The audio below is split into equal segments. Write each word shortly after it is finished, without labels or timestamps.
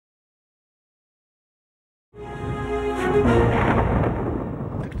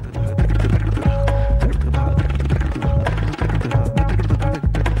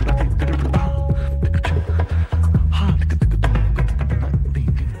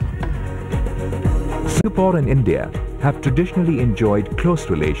Singapore and India have traditionally enjoyed close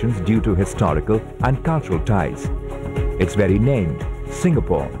relations due to historical and cultural ties. Its very name,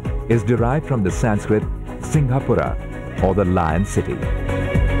 Singapore, is derived from the Sanskrit Singhapura, or the Lion City.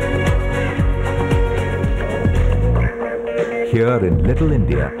 Here in Little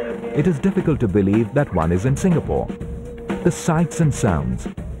India, it is difficult to believe that one is in Singapore. The sights and sounds,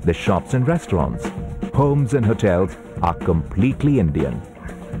 the shops and restaurants, homes and hotels are completely Indian.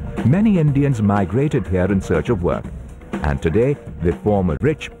 Many Indians migrated here in search of work, and today they form a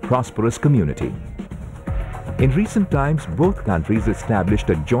rich, prosperous community. In recent times, both countries established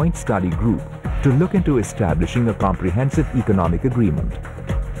a joint study group to look into establishing a comprehensive economic agreement.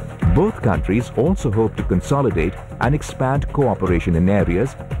 Both countries also hope to consolidate and expand cooperation in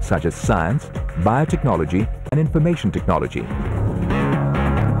areas such as science, biotechnology, and information technology.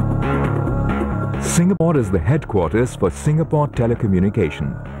 Singapore is the headquarters for Singapore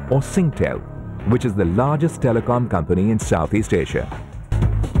Telecommunications, or SingTel, which is the largest telecom company in Southeast Asia.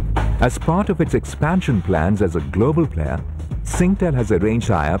 As part of its expansion plans as a global player, SingTel has arranged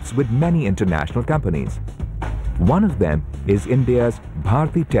tie-ups with many international companies. One of them is India's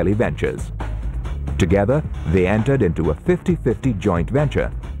Bharati Televentures. Together, they entered into a 50-50 joint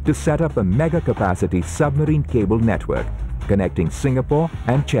venture to set up a mega-capacity submarine cable network connecting Singapore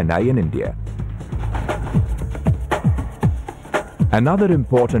and Chennai in India. Another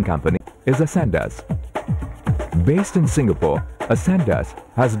important company is Ascendas. Based in Singapore, Ascendas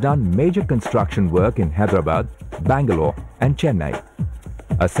has done major construction work in Hyderabad, Bangalore and Chennai.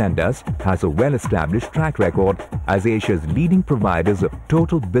 Ascendas has a well-established track record as Asia's leading providers of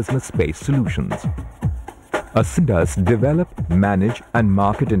total business space solutions. Ascendas develop, manage and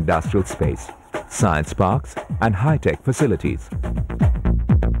market industrial space, science parks and high-tech facilities.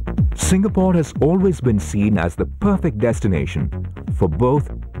 Singapore has always been seen as the perfect destination for both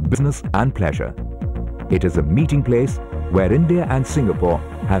business and pleasure. It is a meeting place where India and Singapore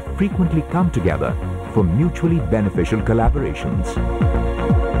have frequently come together for mutually beneficial collaborations.